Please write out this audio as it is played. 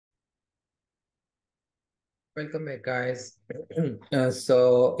Welcome back, guys.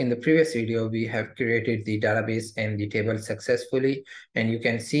 So in the previous video, we have created the database and the table successfully. And you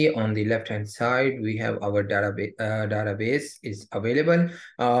can see on the left-hand side, we have our database is available.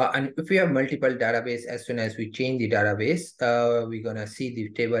 And if we have multiple database, as soon as we change the database, we're gonna see the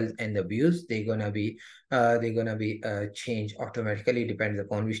tables and the views. They're gonna be changed automatically, depends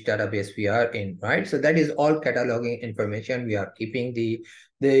upon which database we are in, right? So that is all cataloging information. We are keeping the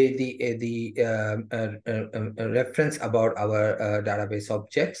reference about our database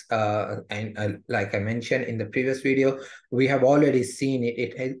objects, and like I mentioned in the previous video, we have already seen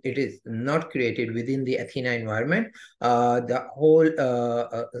it. It is not created within the Athena environment. The whole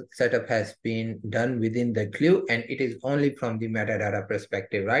setup has been done within the Glue, and it is only from the metadata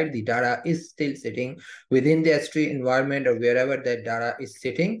perspective, right? The data is still sitting within the S3 environment, or wherever that data is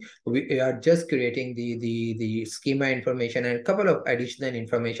sitting. We are just creating the schema information and a couple of additional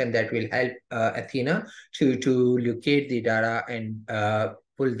information that will help Athena to locate the data and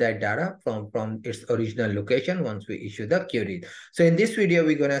pull that data from its original location once we issue the query. So in this video,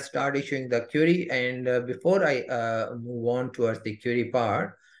 we're going to start issuing the query. And before I move on towards the query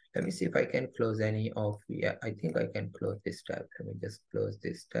part, let me see if I can close any of, yeah, I think I can close this tab. Let me just close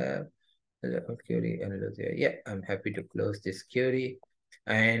this tab. Query analyzer. Yeah, I'm happy to close this query.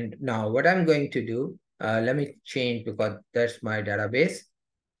 And now what I'm going to do, let me change, because that's my database.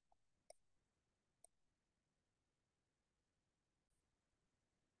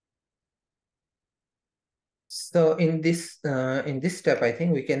 So in this step, I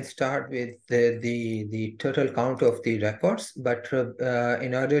think we can start with the total count of the records. But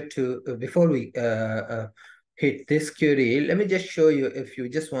in order to before we hit this query, let me just show you. If you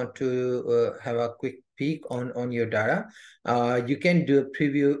just want to have a quick peek on your data, you can do a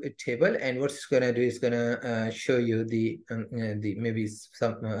preview table, and what it's gonna do is gonna show you the maybe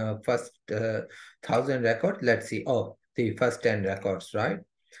some first 1,000 records. Let's see. Oh, the first 10 records, right?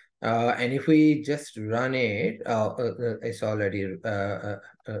 And if we just run it, it's already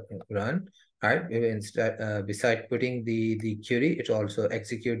run, right? Instead, beside putting the query, it also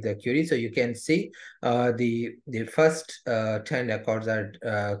execute the query. So you can see the first 10 records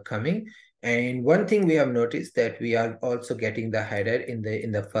are coming. And one thing we have noticed that we are also getting the header in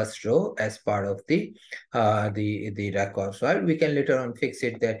the first row as part of the records, right? We can later on fix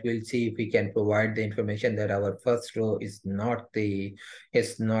it. That we'll see if we can provide the information that our first row is not the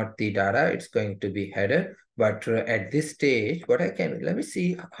data, it's going to be header. But at this stage, what I can, let me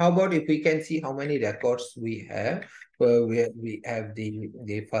see, how about if we can see how many records we have, we have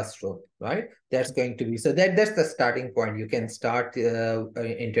the first row, right? That's going to be, so that's the starting point. You can start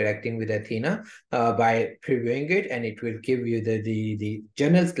interacting with Athena by previewing it, and it will give you the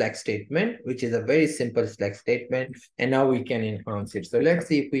general select statement, which is a very simple select statement. And now we can enhance it. So let's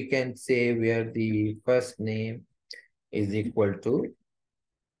see if we can say where the first name is equal to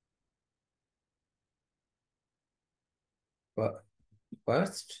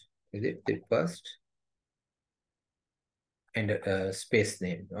first, is it the first, and space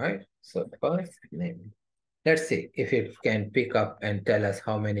name, right? So first name. Let's see if it can pick up and tell us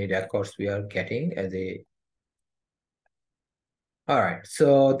how many records we are getting as a. All right,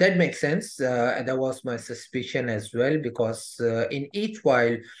 so that makes sense. And that was my suspicion as well, because in each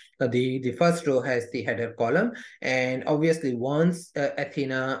file, the first row has the header column, and obviously once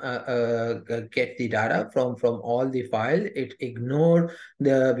Athena get the data from all the file, it ignore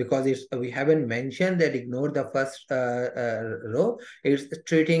because we haven't mentioned that ignore the first row. It's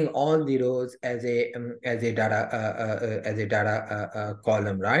treating all the rows as a data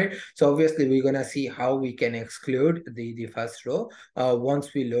column, right? So obviously we're gonna see how we can exclude the first row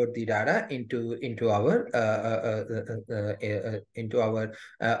once we load the data into our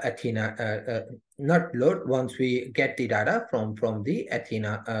Athena, not load, once we get the data from the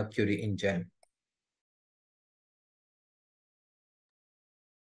Athena query engine.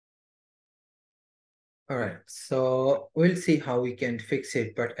 All right, so we'll see how we can fix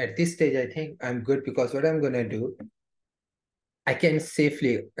it. But at this stage, I think I'm good, because what I'm going to do, I can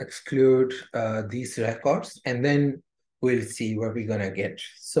safely exclude these records, and then we'll see what we're going to get.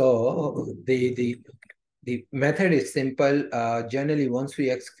 So the method is simple. Generally, once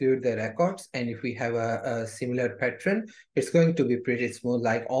we exclude the records, and if we have a similar pattern, it's going to be pretty smooth.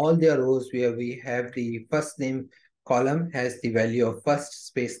 Like all the rows where we have the first name column has the value of first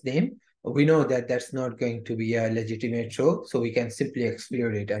space name, we know that that's not going to be a legitimate row, so we can simply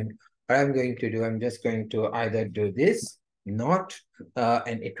exclude it. And what I'm going to do, I'm just going to either do this, not,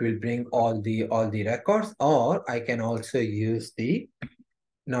 and it will bring all the records, or I can also use the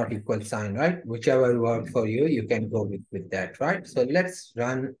not equal sign, right? Whichever works for you, you can go with that, right? So let's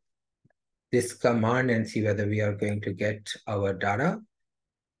run this command and see whether we are going to get our data.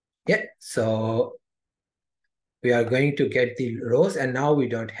 Yeah, so we are going to get the rows, and now we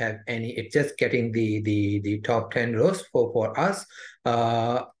don't have any. It's just getting the top 10 rows for us.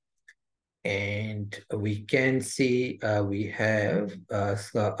 And we can see we have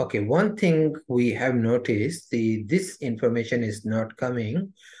okay, one thing we have noticed, this information is not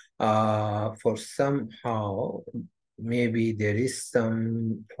coming for somehow. Maybe there is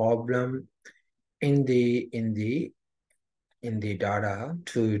some problem in the data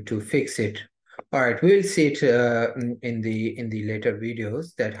to fix it. All right, we'll see it in the later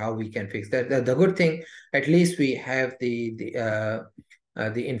videos, that how we can fix that. The good thing, at least we have the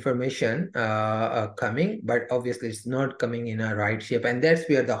information coming, but obviously it's not coming in a right shape, and that's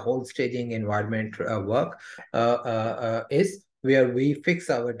where the whole staging environment work is, where we fix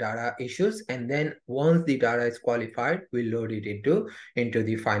our data issues, and then once the data is qualified, we load it into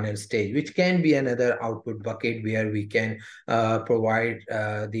the final stage, which can be another output bucket where we can provide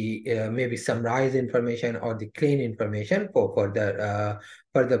the maybe summarize information or the clean information for further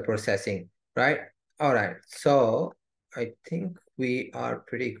processing, right? All right, so I think we are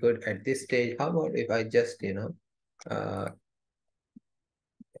pretty good at this stage. How about if I just, if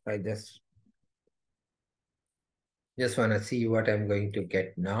I just want to see what I'm going to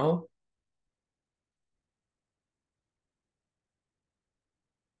get now.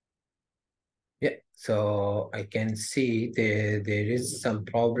 Yeah, so I can see there is some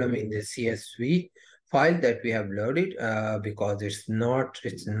problem in the CSV file that we have loaded because it's not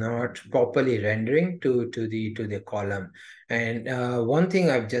properly rendering to the column. And one thing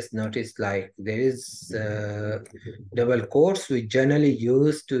I've just noticed, like there is double quotes we generally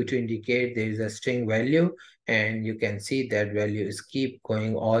use to indicate there is a string value, and you can see that value is keep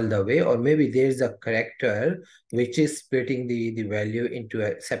going all the way, or maybe there's a character which is splitting the value into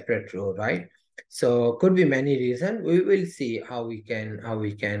a separate row, right? So could be many reasons. We will see how we can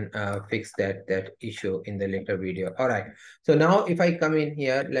fix that issue in the later video. All right. So now if I come in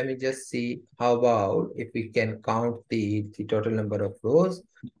here, let me just see how about if we can count the total number of rows.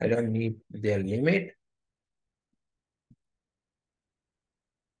 I don't need their limit.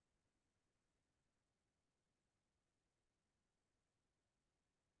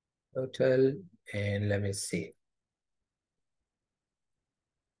 Total, and let me see.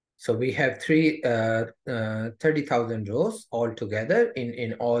 So we have 30,000 rows altogether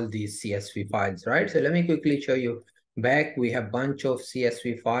in all these CSV files, right? So let me quickly show you. Back, we have bunch of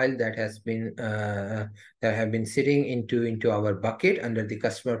CSV file that has been that have been sitting into our bucket under the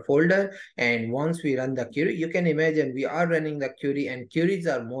customer folder. And once we run the query, you can imagine we are running the query, and queries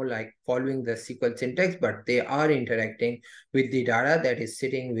are more like following the SQL syntax, but they are interacting with the data that is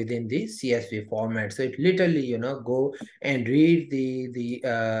sitting within the CSV format. So it literally, go and read the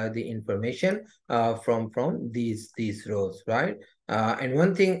information from these rows, right? And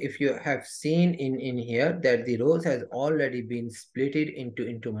one thing, if you have seen in here, that the rows has already been splitted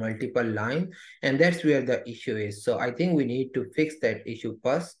into multiple lines, and that's where the issue is. So I think we need to fix that issue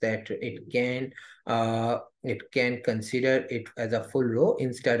first, that it can consider it as a full row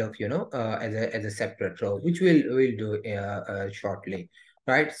instead of as a separate row, which we'll do shortly,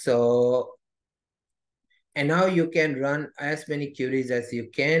 right? So, and now you can run as many queries as you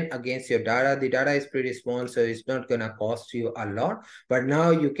can against your data. The data is pretty small, so it's not going to cost you a lot. But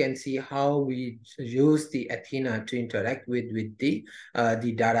now you can see how we use the Athena to interact with the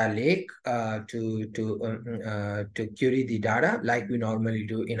data lake to query the data like we normally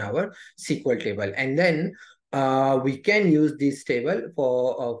do in our SQL table. And then we can use this table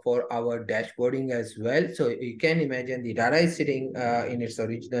for our dashboarding as well. So you can imagine the data is sitting in its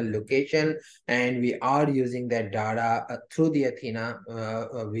original location, and we are using that data through the Athena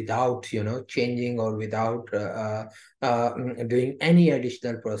without changing or without doing any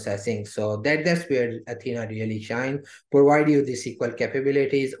additional processing. So that's where Athena really shines, provide you the SQL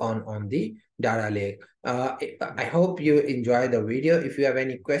capabilities on the data lake. I hope you enjoy the video. If you have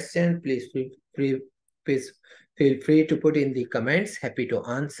any questions, please feel free to put in the comments. Happy to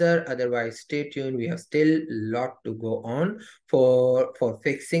answer. Otherwise, stay tuned. We have still a lot to go on for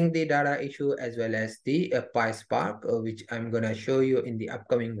fixing the data issue, as well as the PySpark, which I'm going to show you in the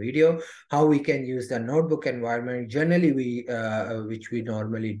upcoming video, how we can use the notebook environment. Generally, which we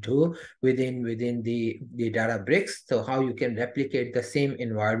normally do within the Databricks. So how you can replicate the same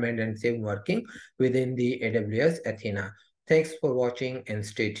environment and same working within the AWS Athena. Thanks for watching, and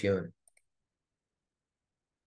stay tuned.